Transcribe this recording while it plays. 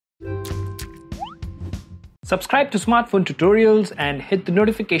Subscribe to Smartphone Tutorials and hit the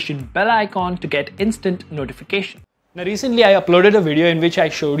notification bell icon to get instant notification. Now recently I uploaded a video in which I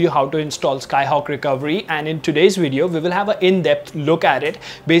showed you how to install Skyhawk Recovery, and in today's video we will have an in-depth look at it.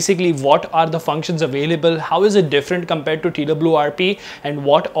 Basically, what are the functions available, how is it different compared to TWRP, and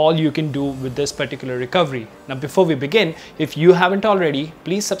what all you can do with this particular recovery. Now before we begin, if you haven't already,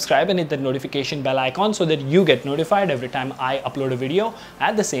 please subscribe and hit the notification bell icon so that you get notified every time I upload a video.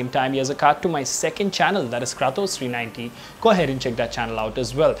 At the same time, here's a card to my second channel, that is Kratos390. Go ahead and check that channel out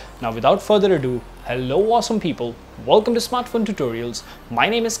as well. Now without further ado, hello awesome people, welcome to Smartphone Tutorials. My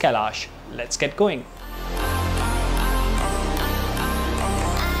name is Kailash. Let's get going.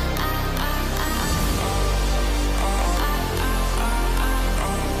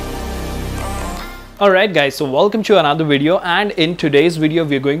 Alright guys, so welcome to another video, and in today's video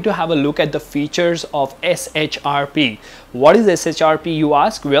we're going to have a look at the features of shrp. What is shrp, you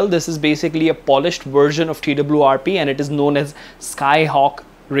ask? Well, this is basically a polished version of TWRP and it is known as Skyhawk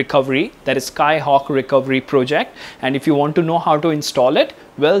Recovery, that is Skyhawk Recovery project. And if you want to know how to install it,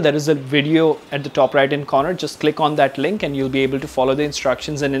 well, there is a video at the top right hand corner. Just click on that link and you'll be able to follow the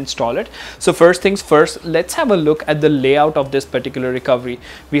instructions and install it. So first things first, let's have a look at the layout of this particular recovery.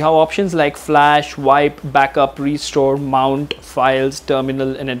 We have options like flash, wipe, backup, restore, mount, files,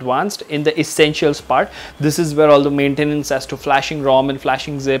 terminal, and advanced. In the essentials part, this is where all the maintenance as to flashing ROM and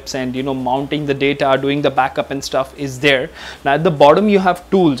flashing zips and mounting the data, doing the backup and stuff is there. Now at the bottom you have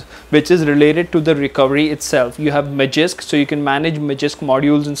tools which is related to the recovery itself. You have Magisk, so you can manage Magisk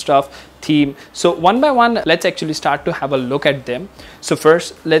modules and stuff, theme. So one by one, let's actually start to have a look at them. So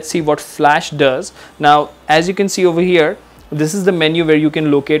first, let's see what flash does. Now as you can see over here, this is the menu where you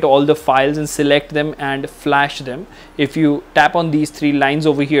can locate all the files and select them and flash them. If you tap on these three lines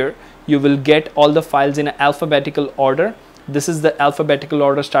over here, you will get all the files in alphabetical order. This is the alphabetical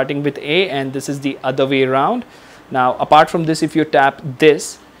order starting with A, and this is the other way around. Now apart from this, if you tap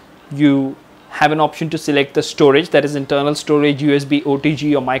this, you have an option to select the storage, that is internal storage, USB,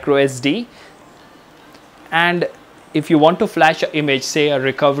 OTG, or micro SD. And if you want to flash an image, say a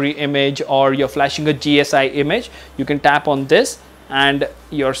recovery image, or you're flashing a GSI image, you can tap on this and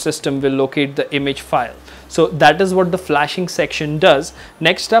your system will locate the image file. So that is what the flashing section does.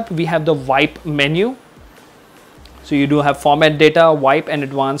 Next up, we have the wipe menu. So you do have format data, wipe, and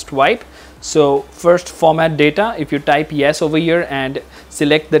advanced wipe. So first, format data, if you type yes over here and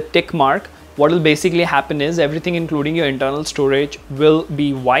select the tick mark, what will basically happen is everything including your internal storage will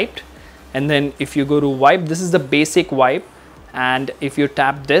be wiped. And then if you go to wipe, this is the basic wipe, and if you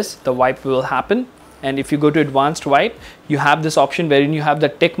tap this, the wipe will happen. And if you go to advanced wipe, you have this option wherein you have the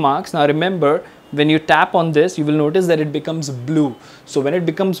tick marks. Now remember, when you tap on this, you will notice that it becomes blue. So when it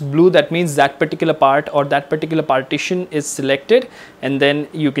becomes blue, that means that particular part or that particular partition is selected, and then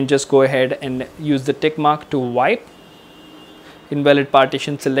you can just go ahead and use the tick mark to wipe. Invalid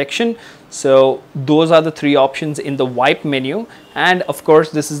partition selection. So those are the three options in the wipe menu. And of course,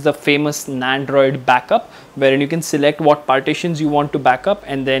 this is the famous Nandroid backup, wherein you can select what partitions you want to backup,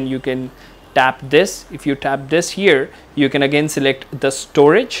 and then you can tap this. If you tap this here, you can again select the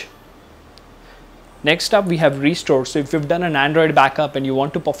storage. Next up, we have restore. So if you've done an Android backup and you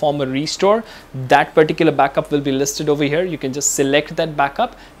want to perform a restore, that particular backup will be listed over here. You can just select that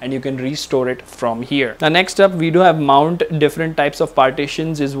backup and you can restore it from here. Now next up, we do have mount. Different types of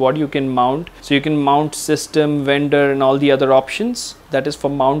partitions is what you can mount. So you can mount system, vendor, and all the other options. That is for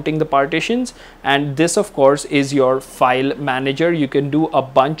mounting the partitions. And this of course is your file manager. You can do a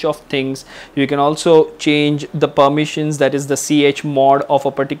bunch of things. You can also change the permissions, that is the chmod of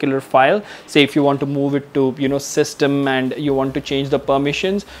a particular file. Say if you want to move it to system and you want to change the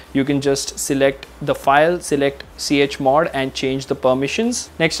permissions, you can just select the file, select chmod, and change the permissions.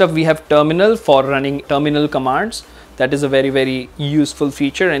 Next up, we have terminal for running terminal commands. That is a very useful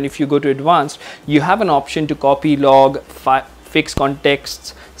feature. And if you go to advanced, you have an option to copy, log, fix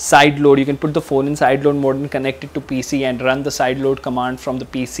contexts, sideload. You can put the phone in sideload mode and connect it to PC and run the sideload command from the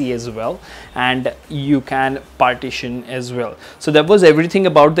PC as well. And you can partition as well. So that was everything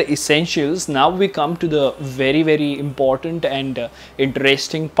about the essentials. Now we come to the very important and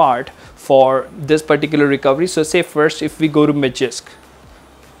interesting part for this particular recovery. So say first, if we go to Magisk,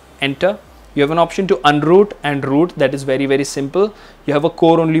 enter. You have an option to unroot and root. That is very simple. You have a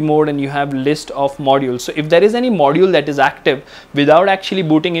core only mode and you have list of modules. So if there is any module that is active without actually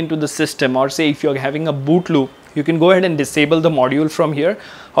booting into the system, or say if you're having a boot loop, you can go ahead and disable the module from here,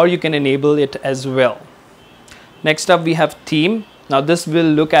 or you can enable it as well. Next up, we have theme. Now this we'll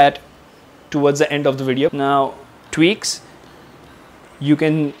look at towards the end of the video. Now tweaks. You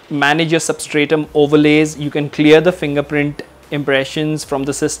can manage your substratum overlays. You can clear the fingerprint impressions from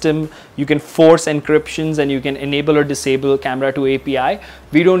the system. You can force encryptions and you can enable or disable camera to API.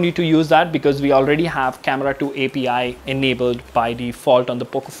 We don't need to use that because we already have camera to API enabled by default on the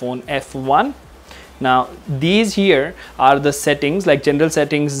Pocophone F1. Now these here are the settings like general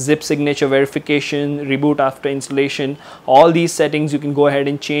settings, zip signature verification, reboot after installation. All these settings you can go ahead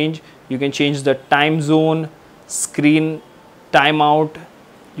and change. You can change the time zone, screen timeout,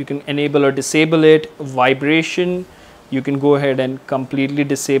 you can enable or disable it, vibration, you can go ahead and completely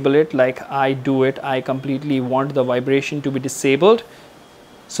disable it like I do it. I completely want the vibration to be disabled.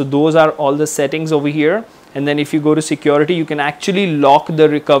 So those are all the settings over here. And then if you go to security, you can actually lock the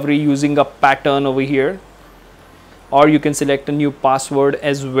recovery using a pattern over here, or you can select a new password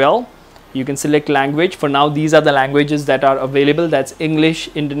as well. You can select language. For now, these are the languages that are available. That's English,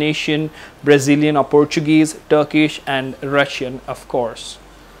 Indonesian, Brazilian or Portuguese, Turkish and Russian, of course.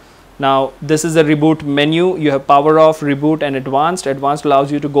 Now this is the reboot menu. You have power off, reboot and advanced. Advanced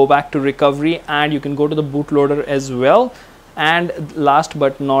allows you to go back to recovery, and you can go to the bootloader as well. And last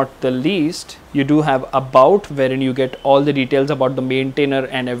but not the least, you do have about, wherein you get all the details about the maintainer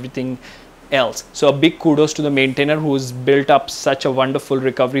and everything else. So a big kudos to the maintainer who's built up such a wonderful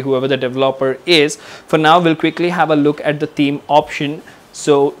recovery, whoever the developer is. For now, we'll quickly have a look at the theme option.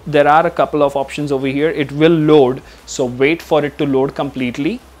 So there are a couple of options over here. It will load, so wait for it to load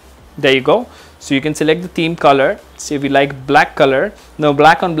completely. There you go. So you can select the theme color. Say we like black color. Now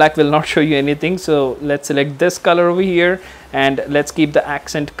black on black will not show you anything, so let's select this color over here, and let's keep the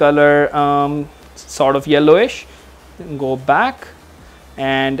accent color sort of yellowish. Go back,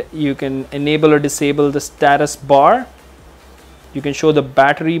 and you can enable or disable the status bar. You can show the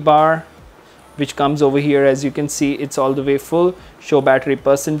battery bar, which comes over here. As you can see, it's all the way full. Show battery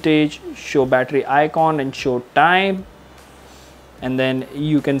percentage, show battery icon, and show time. And then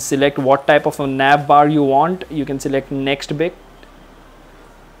you can select what type of a nav bar you want. You can select next bit,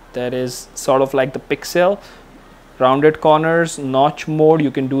 that is sort of like the pixel. Rounded corners, notch mode,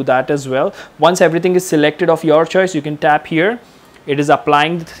 you can do that as well. Once everything is selected of your choice, you can tap here. It is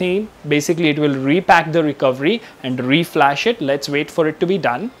applying the theme. Basically it will repack the recovery and reflash it. Let's wait for it to be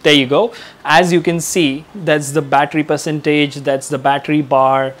done. There you go. As you can see, that's the battery percentage, that's the battery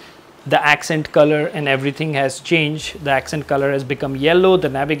bar. The accent color and everything has changed. The accent color has become yellow. The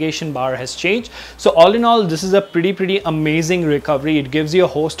navigation bar has changed. So all in all, this is a pretty amazing recovery. It gives you a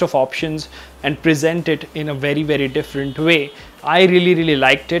host of options and present it in a very different way. I really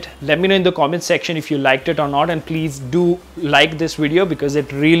liked it. Let me know in the comment section if you liked it or not, and please do like this video because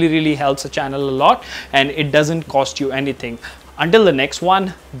it really helps the channel a lot and it doesn't cost you anything. Until the next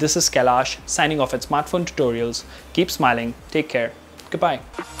one, this is Kailash signing off at Smartphone Tutorials. Keep smiling. Take care. Goodbye.